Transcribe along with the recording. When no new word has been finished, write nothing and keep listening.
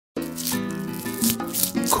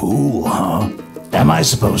cool, huh? Am I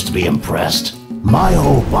supposed to be impressed? My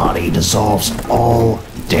whole body dissolves all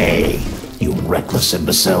day, you reckless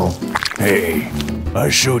imbecile. Hey, I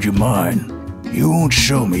showed you mine. You won't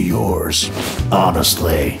show me yours.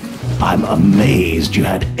 Honestly, I'm amazed you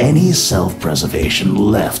had any self-preservation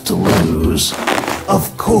left to lose.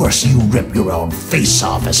 Of course you rip your own face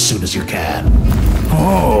off as soon as you can.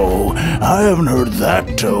 Oh, I haven't heard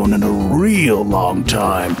that tone in a real long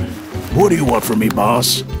time. What do you want from me,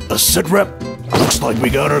 boss? A sit rep? Looks like we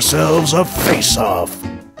got ourselves a face-off.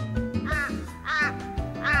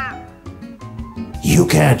 You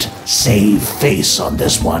can't save face on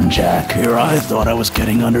this one, Jack. Here I thought I was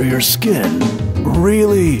getting under your skin.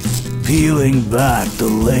 Really peeling back the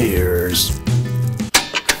layers.